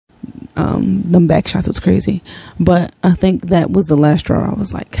Them back shots was crazy. But I think that was the last straw. I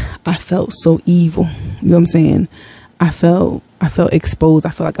was like, I felt so evil. You know what I'm saying? I felt exposed. I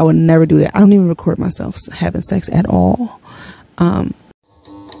felt like I would never do that. I don't even record myself having sex at all.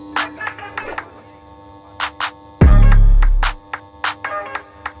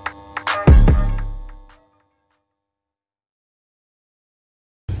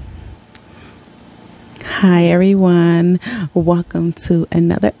 Hi everyone, welcome to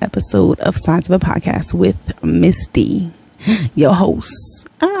another episode of Sides of a Podcast with Miss D, your host.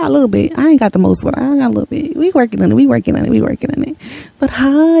 A little bit. I ain't got the most, but I got a little bit. We working on it. But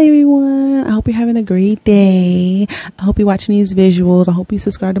hi everyone. I hope you're having a great day. I hope you're watching these visuals. I hope you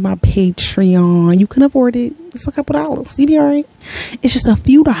subscribe to my Patreon. You can afford it. It's a couple dollars. You be alright. It's just a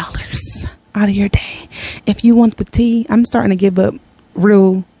few dollars out of your day. If you want the tea, I'm starting to give up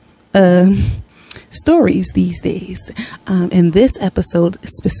real stories these days. And this episode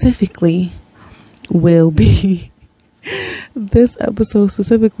specifically will be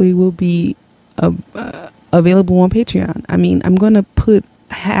available on Patreon. I mean, I'm going to put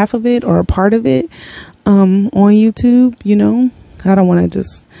half of it or a part of it on YouTube, you know. I don't want to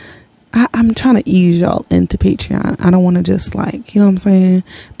just I'm trying to ease y'all into Patreon. I don't want to just like, you know what I'm saying,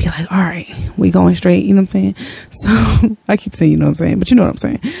 be like, all right, we going straight, you know what I'm saying? So I keep saying, you know what I'm saying, but you know what I'm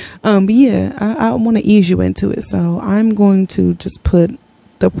saying. But yeah, I want to ease you into it. So I'm going to just put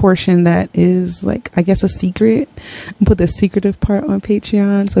the portion that is like, I guess, a secret, and put the secretive part on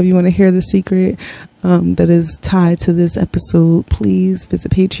Patreon. So if you want to hear the secret that is tied to this episode, please visit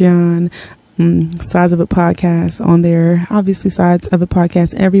Patreon. Sides of a Podcast on there. Obviously, Sides of a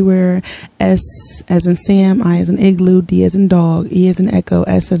Podcast everywhere. S as in Sam, I as in Igloo, D as in Dog, E as in Echo,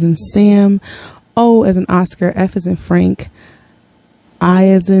 S as in Sam, O as in Oscar, F as in Frank, I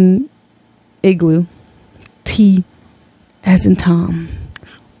as in Igloo, T as in Tom,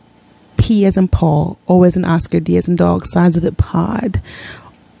 P as in Paul, O as in Oscar, D as in Dog. Sides of the Pod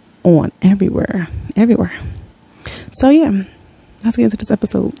on everywhere. So yeah, let's get into this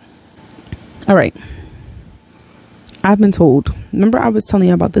episode. All right. I've been told, remember I was telling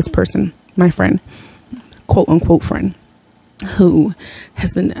you about this person, my friend, quote unquote friend, who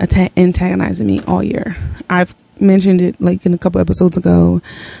has been antagonizing me all year. I've mentioned it like in a couple episodes ago,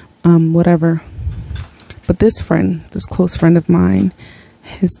 whatever. But this friend, this close friend of mine,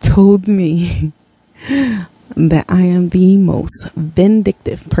 has told me that I am the most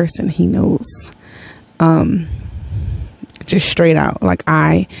vindictive person he knows. Just straight out, like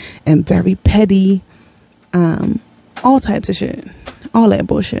I am very petty, all types of shit, all that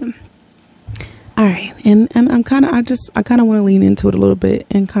bullshit. All right, and I kind of want to lean into it a little bit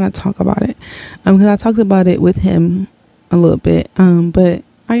and kind of talk about it, because I talked about it with him a little bit, but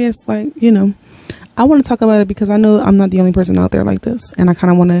I guess, like, you know, I want to talk about it because I know I'm not the only person out there like this, and I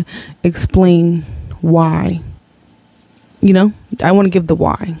kind of want to explain why. You know, I want to give the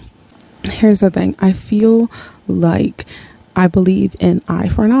why. Here's the thing. I feel like I believe in eye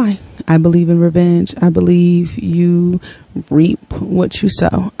for an eye. I believe in revenge. I believe you reap what you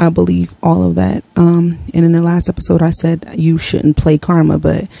sow. I believe all of that. And in the last episode, I said you shouldn't play karma,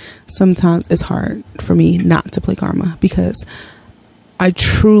 but sometimes it's hard for me not to play karma because I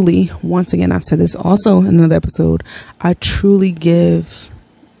truly, once again, I've said this also in another episode, I truly give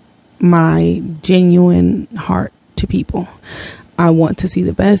my genuine heart to people. I want to see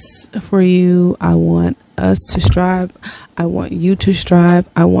the best for you. I want us to strive. I want you to strive.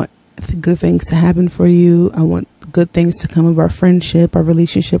 I want good things to happen for you. I want good things to come of our friendship, our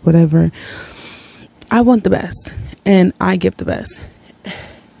relationship, whatever. I want the best, and I give the best.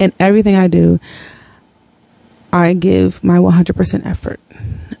 And everything I do, I give my 100% effort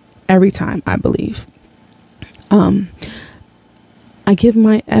every time, I believe. I give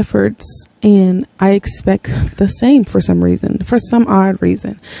my efforts and I expect the same for some reason, for some odd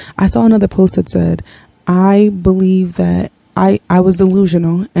reason. I saw another post that said, I believe that I was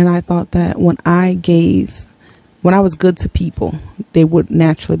delusional, and I thought that when I was good to people, they would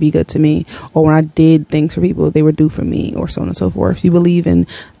naturally be good to me, or when I did things for people, they would do for me, or so on and so forth. You believe in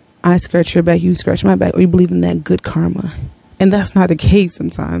I scratch your back, you scratch my back, or you believe in that good karma. And that's not the case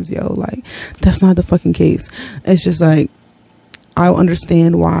sometimes, yo. Like, that's not the fucking case. It's just like, I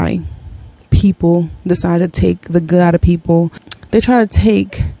understand why people decide to take the good out of people. They try to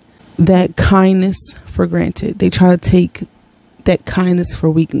take that kindness for granted. They try to take that kindness for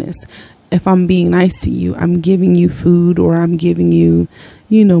weakness. If I'm being nice to you, I'm giving you food, or I'm giving you,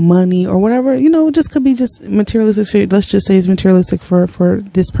 you know, money or whatever, you know, just could be just materialistic shit. Let's just say it's materialistic for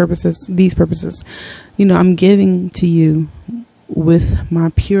these purposes. You know, I'm giving to you with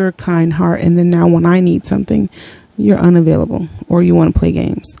my pure, kind heart. And then now when I need something, you're unavailable, or you want to play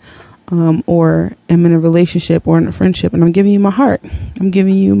games. or am in a relationship or in a friendship, and I'm giving you my heart. I'm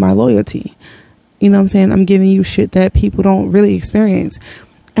giving you my loyalty. You know what I'm saying? I'm giving you shit that people don't really experience.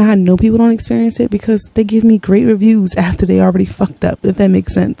 And I know people don't experience it because they give me great reviews after they already fucked up, if that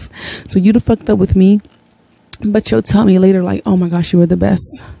makes sense. So you done fucked up with me, but you'll tell me later, like, oh my gosh, you were the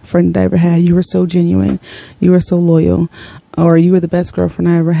best friend I ever had. You were so genuine. You were so loyal. Or you were the best girlfriend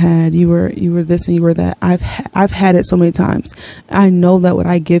I ever had. You were this and you were that. I've had it so many times. I know that what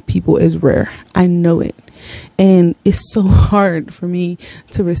I give people is rare. I know it. And it's so hard for me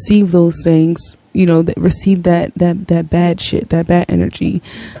to receive those things, you know, that receive that bad shit, that bad energy,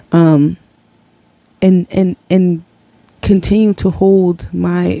 and continue to hold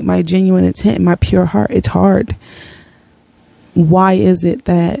my genuine intent, my pure heart. It's hard. Why is it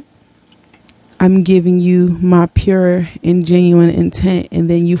that I'm giving you my pure and genuine intent and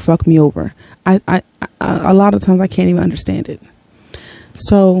then you fuck me over? I a lot of times I can't even understand it.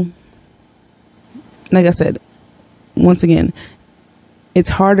 So, like I said, once again,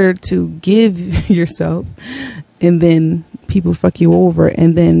 it's harder to give yourself and then people fuck you over,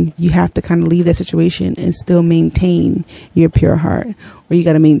 and then you have to kind of leave that situation and still maintain your pure heart, or you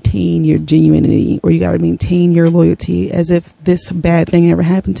got to maintain your genuinity, or you got to maintain your loyalty as if this bad thing ever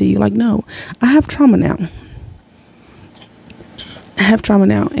happened to you. Like, no, I have trauma now.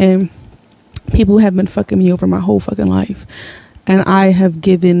 And people have been fucking me over my whole fucking life. And I have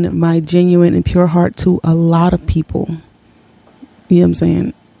given my genuine and pure heart to a lot of people. You know what I'm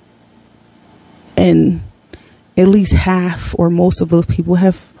saying? And at least half or most of those people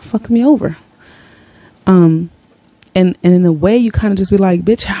have fucked me over. And in a way, you kind of just be like,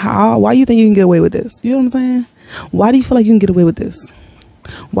 bitch, why you think you can get away with this? You know what I'm saying? Why do you feel like you can get away with this?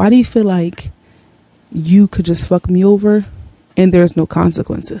 Why do you feel like you could just fuck me over and there's no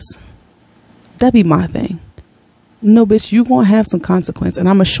consequences? That'd be my thing. No, bitch, you gonna have some consequence, and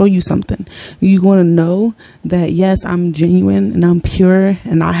I'm gonna show you something. You gonna know that yes, I'm genuine and I'm pure,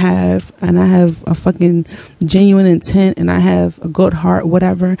 and I have a fucking genuine intent, and I have a good heart,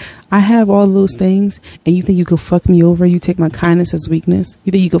 whatever. I have all those things, and you think you could fuck me over? You take my kindness as weakness?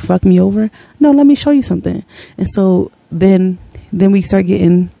 You think you could fuck me over? No, let me show you something. And so then we start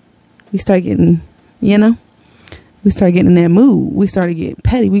getting, you know, we start getting in that mood. We started getting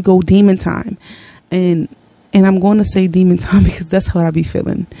petty. We go demon time, and I'm going to say demon time because that's how I be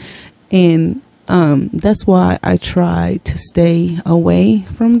feeling. And that's why I try to stay away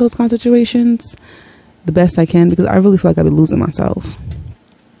from those kind of situations the best I can, because I really feel like I be losing myself.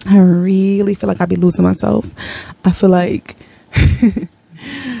 I feel like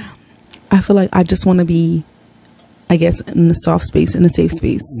I just want to be, I guess, in a soft space, in a safe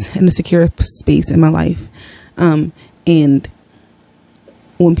space, in a secure space in my life. And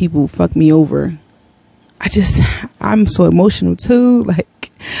when people fuck me over, I'm so emotional too.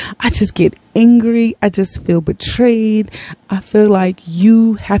 Like, I just get angry. I just feel betrayed. I feel like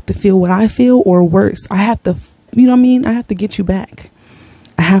you have to feel what I feel, or worse. I have to, you know what I mean? I have to get you back.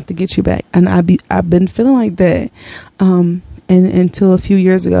 And I've been feeling like that. And until a few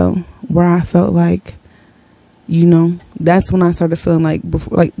years ago, where I felt like, you know, that's when I started feeling like,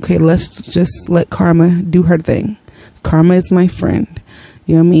 okay, let's just let karma do her thing. Karma is my friend.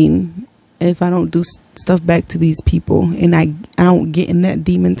 You know what I mean? If I don't do stuff back to these people, and I don't get in that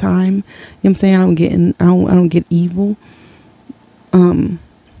demon time, you know what I'm saying? I don't get evil.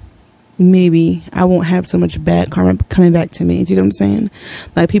 Maybe I won't have so much bad karma coming back to me. Do you know what I'm saying?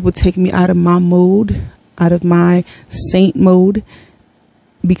 Like, people take me out of my mode, out of my saint mode,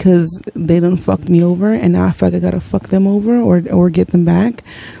 because they done fucked me over, and now I feel like I gotta fuck them over or get them back.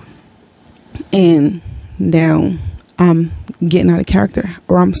 And now I'm getting out of character,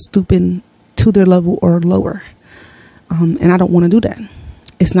 or I'm stooping to their level or lower. And I don't want to do that.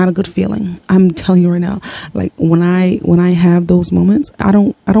 It's not a good feeling. I'm telling you right now, like, when I have those moments, I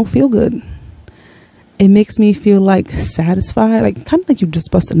don't feel good. It makes me feel like satisfied, like kind of like you just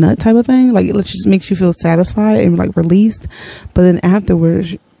bust a nut type of thing. Like, it just makes you feel satisfied and like released. But then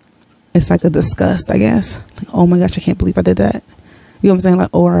afterwards, it's like a disgust, I guess. Like, oh my gosh, I can't believe I did that. You know what I'm saying? Like,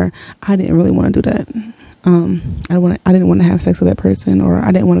 or I didn't really want to do that. I didn't want to have sex with that person, or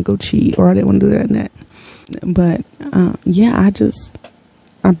I didn't want to go cheat, or I didn't want to do that and that. But yeah,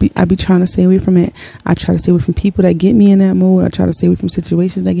 I be trying to stay away from it. I try to stay away from people that get me in that mode. I try to stay away from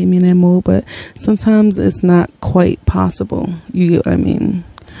situations that get me in that mode. But sometimes it's not quite possible. You get what I mean?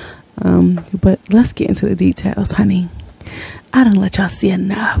 But let's get into the details, honey. I done let y'all see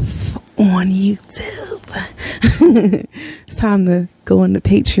enough on YouTube. It's time to go into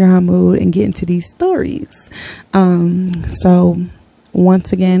Patreon mode and get into these stories. So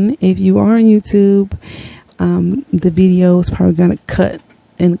once again, if you are on YouTube, the video is probably gonna cut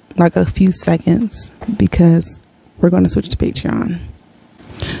in like a few seconds because we're going to switch to Patreon.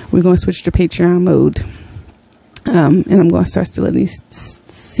 We're going to switch to Patreon mode. And I'm going to start spilling these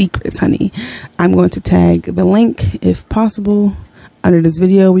secrets, honey. I'm going to tag the link, if possible, under this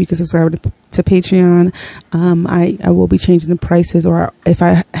video where you can subscribe to Patreon. I will be changing the prices, or if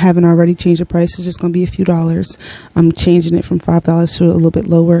I haven't already changed the price, it's just going to be a few dollars. I'm changing it from $5 to a little bit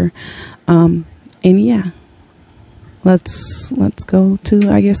lower. And yeah, let's go to,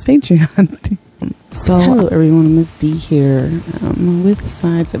 I guess, Patreon. So hello everyone, Miss D here with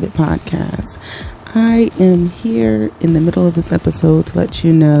Sides of It podcast. I am here in the middle of this episode to let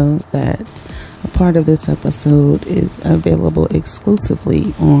you know that a part of this episode is available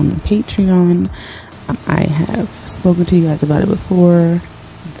exclusively on Patreon. I have spoken to you guys about it before.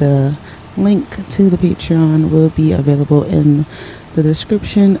 The link to the Patreon will be available in the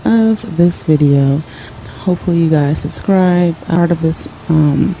description of this video. Hopefully you guys subscribe. Part of this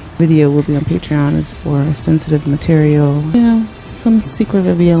video will be on Patreon is for sensitive material. You know, some secret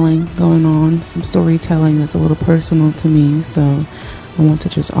revealing going on, some storytelling that's a little personal to me. So I want to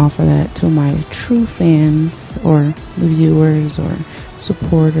just offer that to my true fans, or the viewers, or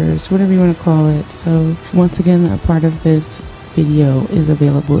supporters, whatever you want to call it. So once again, a part of this video is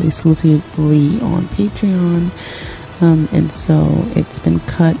available exclusively on Patreon. And so it's been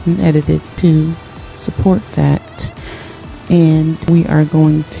cut and edited to support that. And we are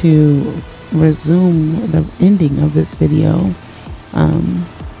going to resume the ending of this video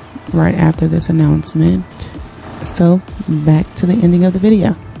right after this announcement. So back to the ending of the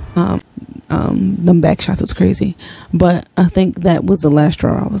video. Them back shots was crazy, but I think that was the last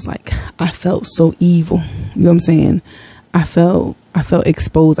straw. I was like, I felt so evil. You know what I'm saying? I felt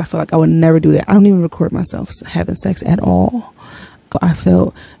exposed. I felt like I would never do that. I don't even record myself having sex at all. I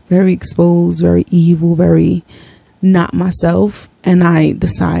felt very exposed, very evil, very not myself. And I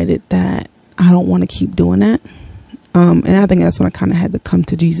decided that I don't want to keep doing that. And I think that's when I kind of had the come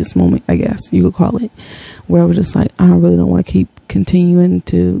to Jesus moment, I guess you could call it, where I was just like, I really don't want to keep continuing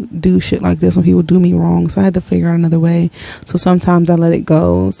to do shit like this when people do me wrong. So I had to figure out another way. So sometimes I let it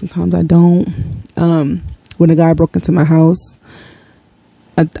go. Sometimes I don't. When a guy broke into my house,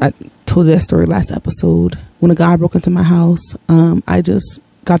 I told that story last episode. When a guy broke into my house, I just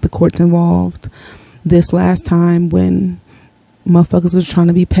got the courts involved. This last time when motherfuckers was trying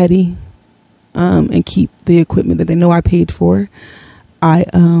to be petty and keep the equipment that they know I paid for, I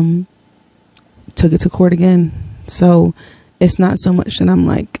took it to court again. So it's not so much that I'm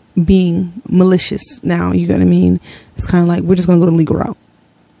like being malicious now, you know what I mean? It's kind of like we're just gonna go the legal route.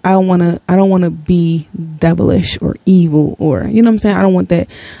 I don't want to be devilish or evil, or, you know what I'm saying? I don't want that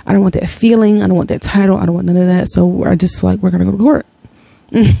feeling. I don't want that title. I don't want none of that. So I just feel like we're going to go to court.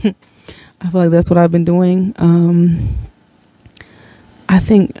 I feel like that's what I've been doing. I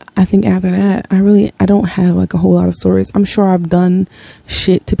think after that, I don't have like a whole lot of stories. I'm sure I've done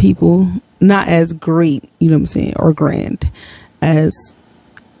shit to people, not as great, you know what I'm saying, or grand as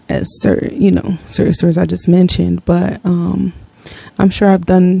certain stories I just mentioned, but, I'm sure I've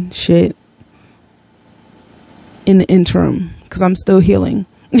done shit in the interim because I'm still healing.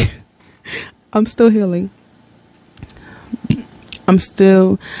 I am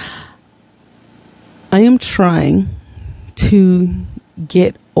trying to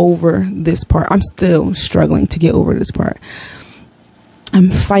get over this part. I'm still struggling to get over this part. I'm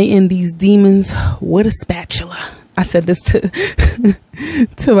fighting these demons with a spatula. I said this to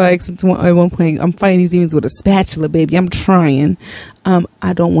my ex at one point. I'm fighting these demons with a spatula, baby. I'm trying.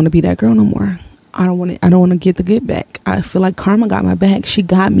 I don't want to be that girl no more. I don't want to get the get back. I feel like karma got my back. She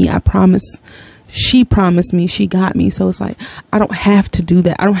got me. I promise. She promised me she got me. So it's like, I don't have to do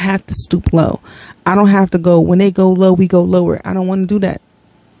that. I don't have to stoop low. I don't have to go, when they go low, we go lower. I don't want to do that.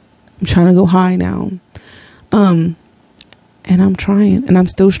 I'm trying to go high now. And I'm trying, and I'm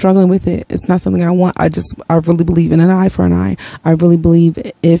still struggling with it. It's not something I want. I really believe in an eye for an eye. I really believe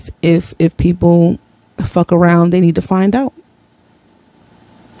if people fuck around, they need to find out.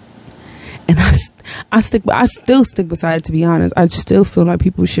 And I still stick beside it, to be honest. I still feel like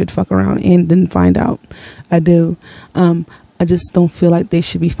people should fuck around and then find out. I do. I just don't feel like they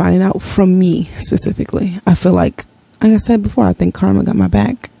should be finding out from me specifically. I feel like I said before, I think karma got my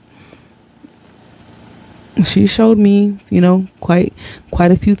back. She showed me, quite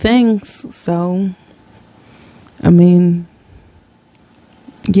a few things. So,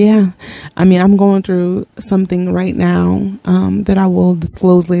 yeah. I'm going through something right now that I will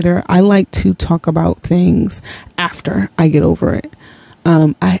disclose later. I like to talk about things after I get over it.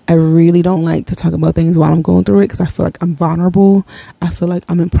 I really don't like to talk about things while I'm going through it because I feel like I'm vulnerable. I feel like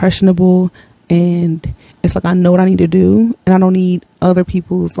I'm impressionable. and it's like I know what I need to do, and I don't need other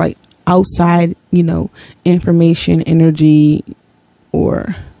people's like outside, you know, information, energy,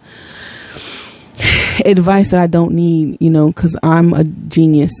 or advice that I don't need, you know, because I'm a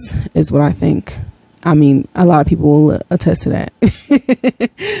genius is what I think. I mean, a lot of people will attest to that.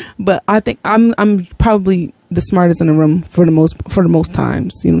 But I think I'm probably the smartest in the room for the most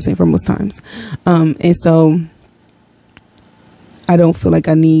times, you know what I'm saying, for most times. And so I don't feel like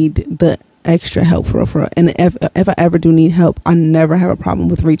I need the extra help for real. And if I ever do need help, I never have a problem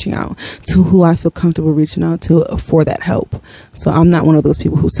with reaching out to who I feel comfortable reaching out to for that help. So I'm not one of those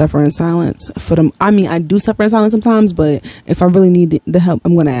people who suffer in silence for them. I mean, I do suffer in silence sometimes, but if I really need the help,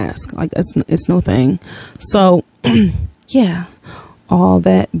 I'm going to ask. Like, it's no thing. So yeah, all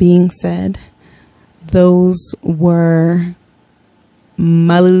that being said, those were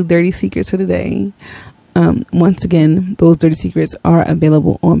my little dirty secrets for today. Once again, those dirty secrets are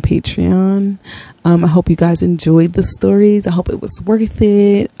available on Patreon. I hope you guys enjoyed the stories. I hope it was worth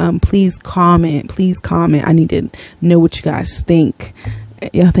it. Please comment. I need to know what you guys think.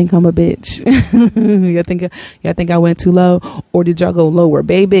 Y'all think I'm a bitch? y'all think I went too low, or did y'all go lower?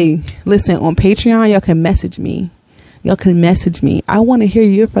 Baby, listen, on Patreon, y'all can message me. I want to hear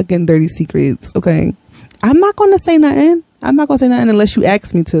your fucking dirty secrets. Okay, I'm not going to say nothing. Unless you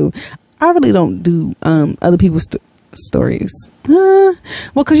ask me to. I really don't do other people's stories. Well,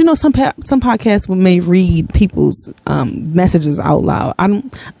 because you know some podcasts may read people's messages out loud. I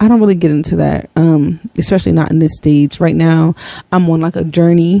don't really get into that, especially not in this stage right now. I'm on like a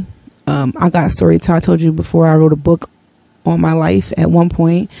journey. I got a story to tell. I told you before, I wrote a book on my life at one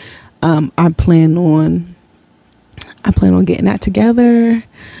point. I plan on getting that together.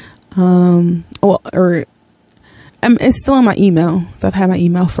 It's still in my email. So I've had my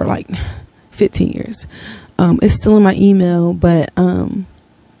email for like 15 years. It's still in my email, but I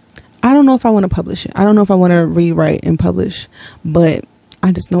don't know if I want to publish it. I don't know if I want to rewrite and publish, but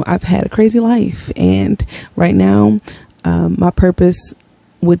I just know I've had a crazy life. And right now, my purpose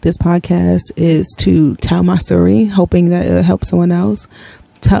with this podcast is to tell my story, hoping that it'll help someone else.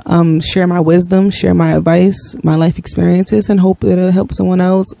 To share my wisdom, share my advice, my life experiences, and hope that it'll help someone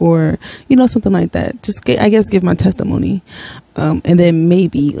else, or you know, something like that. Just give my testimony, and then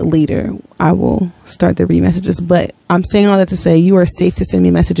maybe later I will start to read messages. But I'm saying all that to say you are safe to send me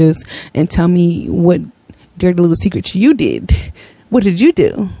messages and tell me what dirty little secrets you did. What did you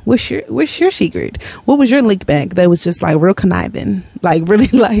do? What's your secret? What was your leak back that was just like real conniving, like really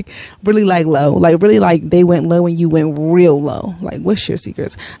low, like really like they went low and you went real low? Like, what's your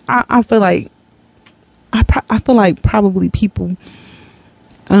secrets? I feel like probably people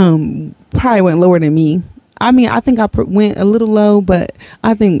probably went lower than me. I mean, I think I went a little low, but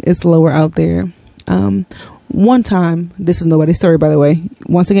I think it's lower out there. One time, this is nobody's story, by the way.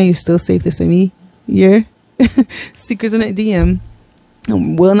 Once again, you're still safe to send me your secrets in a DM.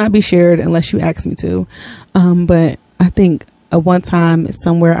 Will not be shared unless you ask me to. But I think one time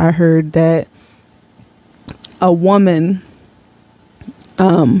somewhere I heard that a woman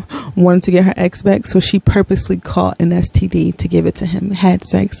wanted to get her ex back, so she purposely caught an STD to give it to him, had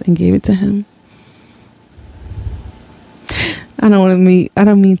sex and gave it to him. I don't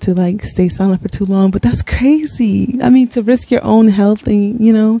mean to like stay silent for too long, but that's crazy. I mean, to risk your own health and,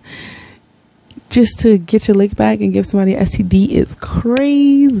 you know, just to get your lick back and give somebody an STD is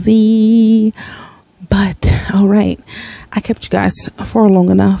crazy. But all right, I kept you guys for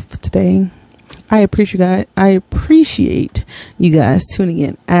long enough today. I appreciate you guys tuning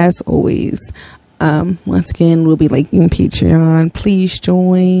in as always. Once again, we'll be linking Patreon. Please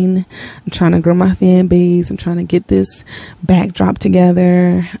join. I'm trying to grow my fan base. I'm trying to get this backdrop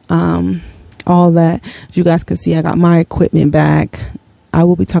together. All that. As you guys can see, I got my equipment back. I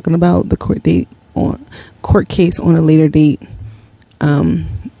will be talking about the court case on a later date.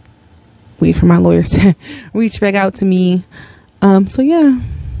 Wait for my lawyers to reach back out to me. So yeah.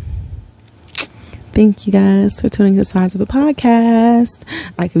 Thank you guys for tuning to Sides of a Podcast.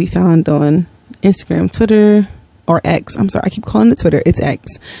 I can be found on Instagram, Twitter, or X. I'm sorry, I keep calling it Twitter. It's X.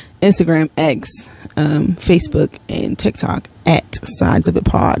 Instagram, X, Facebook, and TikTok at Sides of a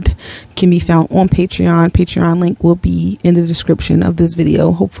Pod. Can be found on Patreon. Patreon link will be in the description of this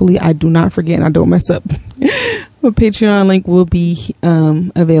video. Hopefully I do not forget and I don't mess up. But Patreon link will be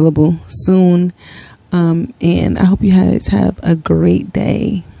available soon. And I hope you guys have a great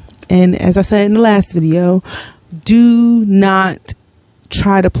day. And as I said in the last video, do not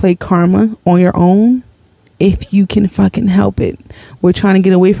try to play karma on your own if you can fucking help it. We're trying to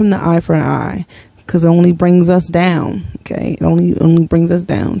get away from the eye for an eye because it only brings us down. Okay, it only brings us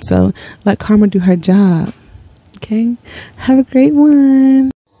down. So let karma do her job. Okay, have a great one.